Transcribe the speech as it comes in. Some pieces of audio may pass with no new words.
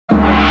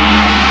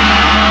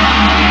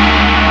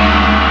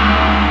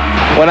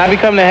When I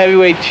become the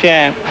heavyweight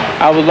champ,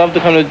 I would love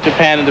to come to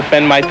Japan and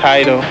defend my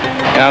title.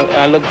 And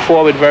I look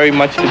forward very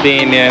much to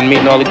being there and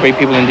meeting all the great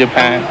people in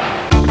Japan.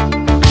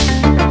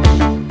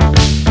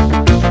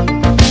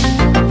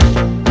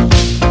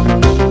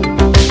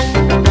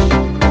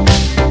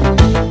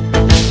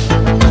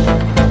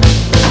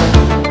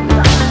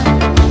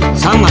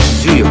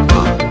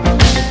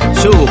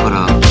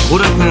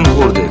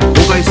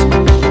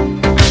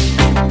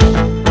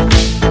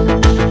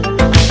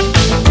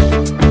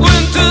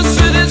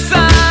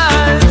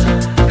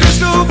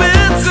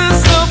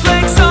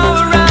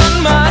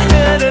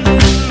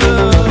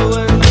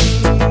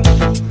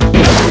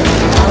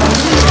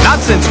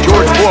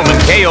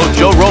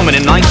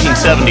 In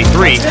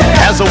 1973,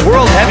 has a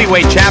World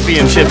Heavyweight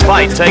Championship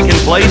fight taken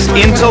place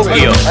in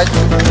Tokyo.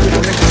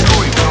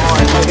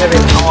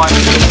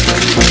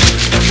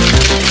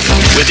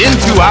 Within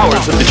 2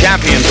 hours of the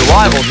champion's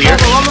arrival here,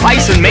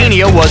 Tyson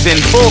Mania was in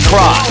full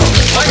cry.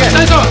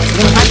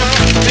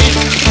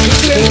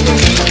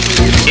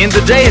 In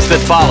the days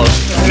that followed,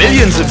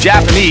 millions of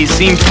Japanese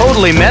seemed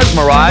totally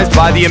mesmerized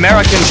by the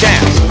American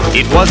champ.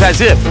 It was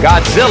as if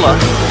Godzilla,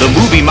 the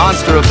movie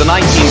monster of the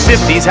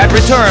 1950s, had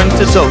returned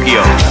to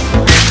Tokyo.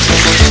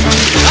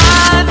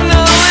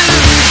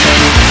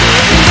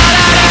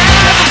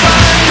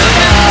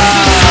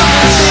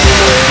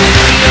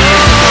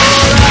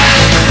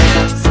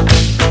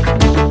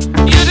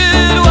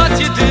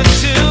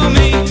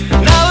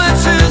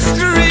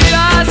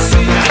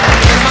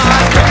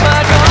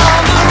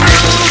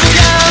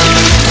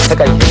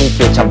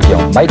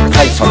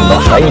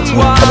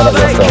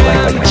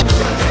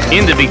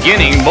 In the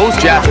beginning, most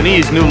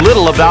Japanese knew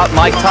little about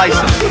Mike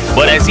Tyson,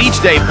 but as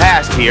each day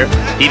passed here,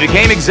 he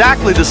became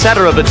exactly the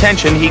center of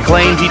attention he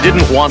claimed he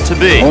didn't want to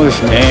be. そうで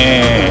す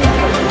ね。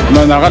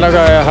なかなか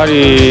やは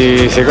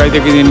り世界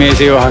的に名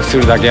声を発す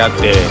るだけあっ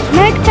て。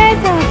マイク・タイ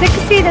ソンはセク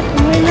シーだと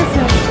思います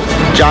よ。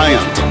Giant.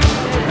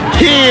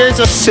 He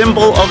is a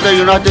symbol of the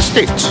United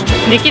States.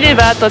 できれ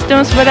ばとって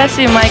も素晴ら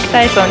しいマイク・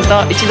タイソン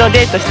と一度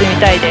デートしてみ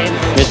たいです。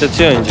めっちゃ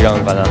強いに違う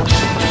のかな。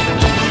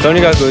とに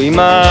かく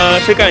今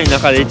世界の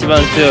中で一番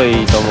強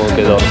いと思う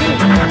けど。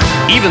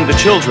Even the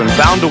children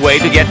found a way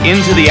to get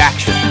into the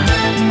action.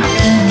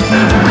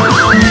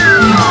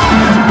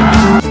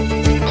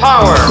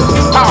 Power,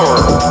 power,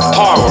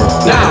 power.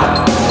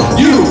 Now,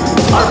 you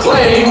are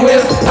playing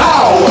with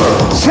power.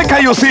 世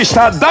界を制し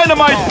たダイナ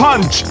マイトパ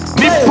ンチ、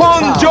日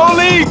本上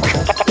陸。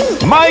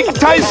マイク・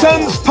タイソ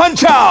ンズパン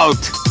チアウ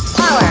ト。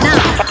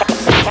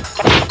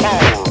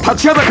立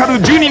ちはだかる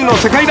10人の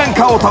世界ラン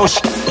カーを倒し、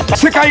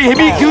世界ヘ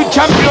ビー級チ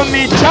ャンピオン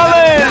にチャ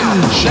レン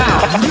ジ。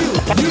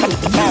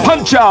パ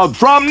ンチアウト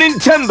from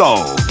Nintendo。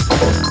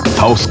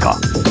倒すか、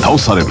倒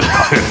されるか。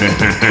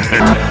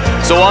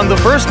So on the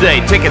first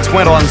day tickets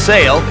went on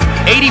sale,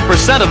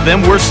 80% of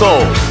them were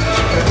sold.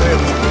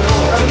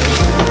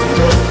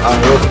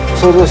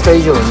 想像した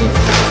以上に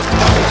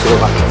すご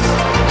かった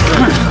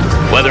です。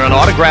Whether an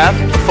autograph,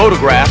 a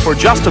photograph, or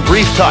just a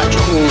brief touch,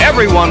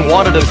 everyone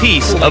wanted a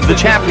piece of the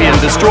champion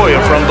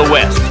destroyer from the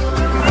West.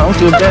 Don't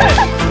feel bad.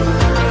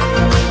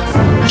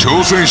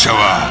 挑戦者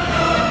は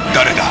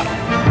誰だ？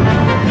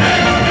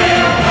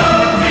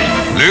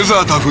レザ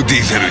ータフディ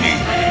ーゼルに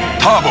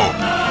ターボ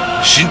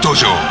新登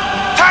場。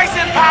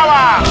Tyson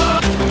Power!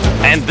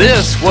 And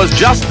this was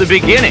just the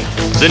beginning.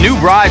 The new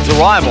bride's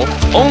arrival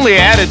only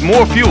added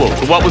more fuel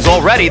to what was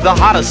already the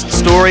hottest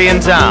story in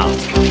town.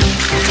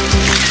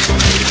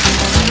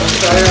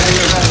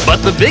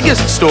 But the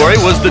biggest story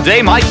was the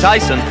day Mike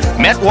Tyson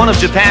met one of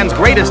Japan's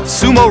greatest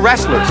sumo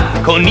wrestlers,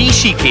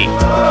 Konishiki.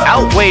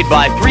 Outweighed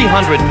by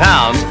 300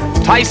 pounds,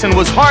 Tyson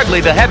was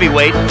hardly the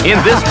heavyweight in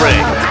this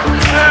ring.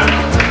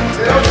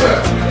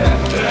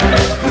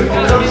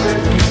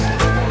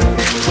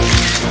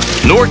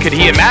 Nor could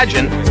he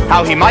imagine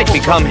how he might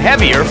become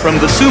heavier from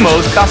the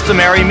sumo's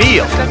customary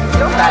meal.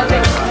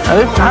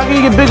 How can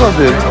you get big off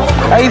this?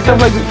 I eat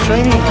stuff like this,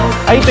 training.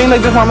 I eat things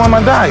like this while I'm on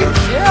my diet.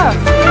 Yeah.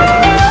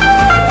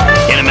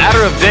 In a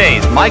matter of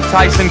days, Mike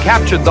Tyson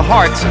captured the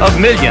hearts of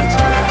millions.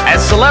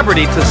 As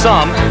celebrity to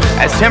some,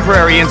 as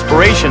temporary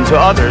inspiration to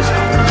others,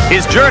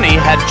 his journey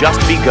had just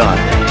begun.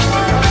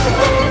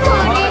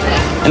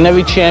 In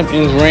every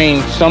champion's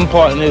reign, some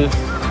part in his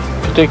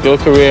particular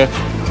career,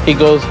 he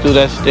goes through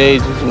that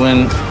stage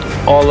when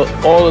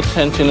all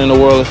attention in the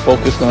world is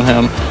focused on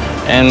him,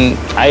 and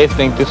I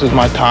think this is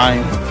my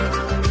time.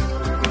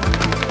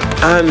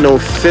 I know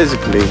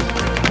physically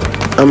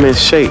I'm in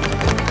shape.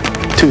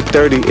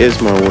 230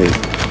 is my weight.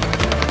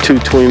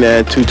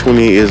 229,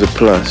 220 is a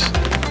plus.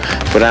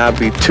 But I'll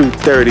be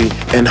 230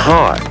 and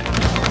hard.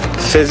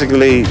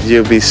 Physically,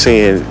 you'll be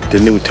seeing the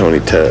new Tony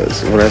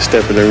Tubbs. When I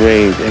step in the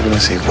ring, they're gonna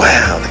say,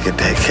 wow, look at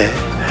that cat.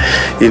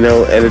 You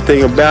know, and the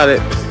thing about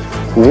it,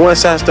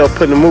 once I start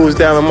putting the moves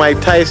down on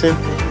Mike Tyson,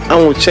 I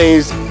won't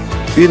change.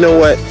 You know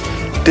what?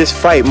 This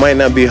fight might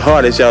not be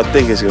hard as y'all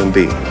think it's gonna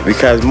be,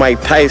 because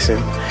Mike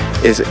Tyson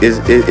is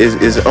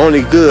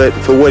only good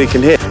for what he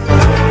can hit.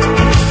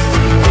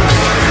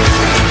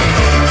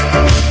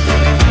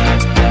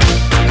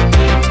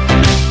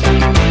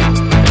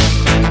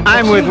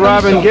 time with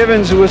Robin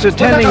Givens, who was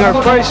attending her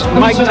first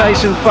Mike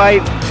Tyson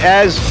fight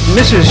as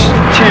Mrs.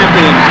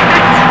 Champion.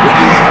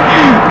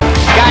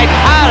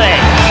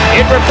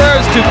 It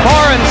refers to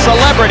foreign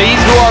celebrities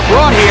who are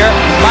brought here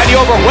by the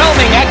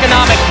overwhelming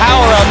economic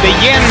power of the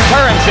yen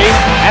currency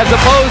as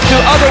opposed to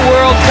other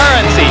world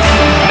currencies.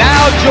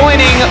 Now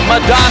joining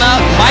Madonna,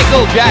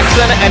 Michael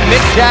Jackson, and Mick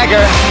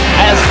Jagger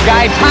as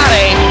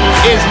Gaetare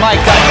is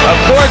Mike Tyson. Of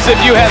course, if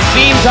you have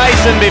seen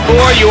Tyson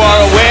before, you are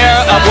aware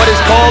of what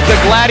is called the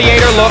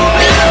gladiator look.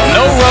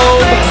 No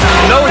robe,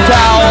 no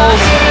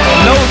towels,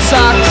 no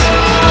socks,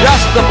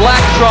 just the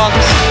black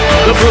trunks,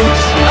 the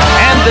boots,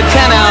 and the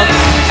 10-ounce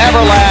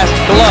Everlast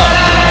glove.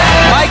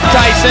 Mike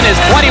Tyson is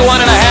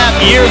 21 and a half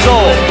years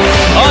old,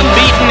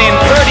 unbeaten in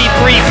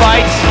 33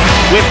 fights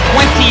with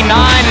 29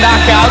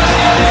 knockouts.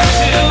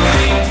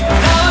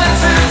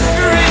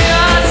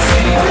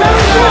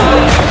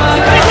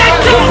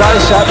 Good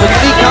body shot with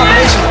the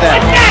combination of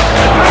that.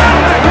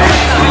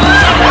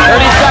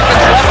 30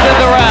 seconds left in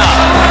the round.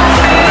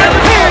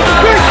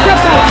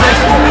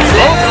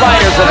 Both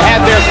fighters have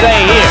had their say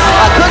here.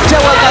 I couldn't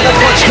tell what other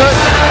punch hurt.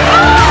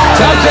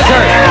 Tubbs is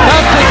hurt.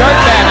 Tubbs is hurt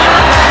badly.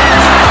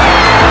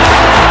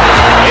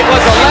 It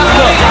was a left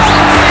hook.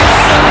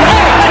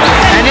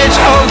 And it's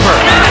over.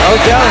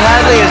 Odell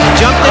Hadley has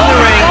jumped in the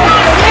ring.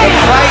 The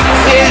fight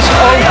is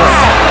over.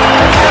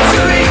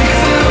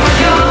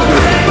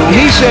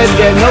 He said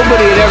that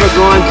nobody had ever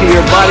gone to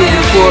your body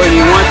before and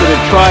he wanted to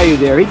try you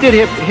there. He did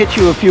hit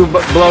you a few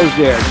blows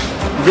there.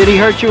 Did he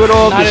hurt you at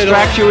all? Not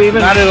Distract at all. you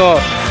even? Not at all.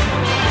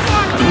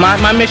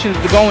 My mission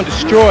is to go and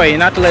destroy and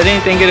not to let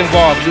anything get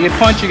involved. You get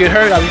punched, you get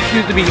hurt. I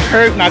refuse to be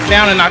hurt, knocked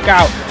down, and knocked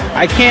out.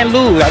 I can't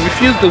lose. I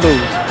refuse to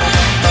lose.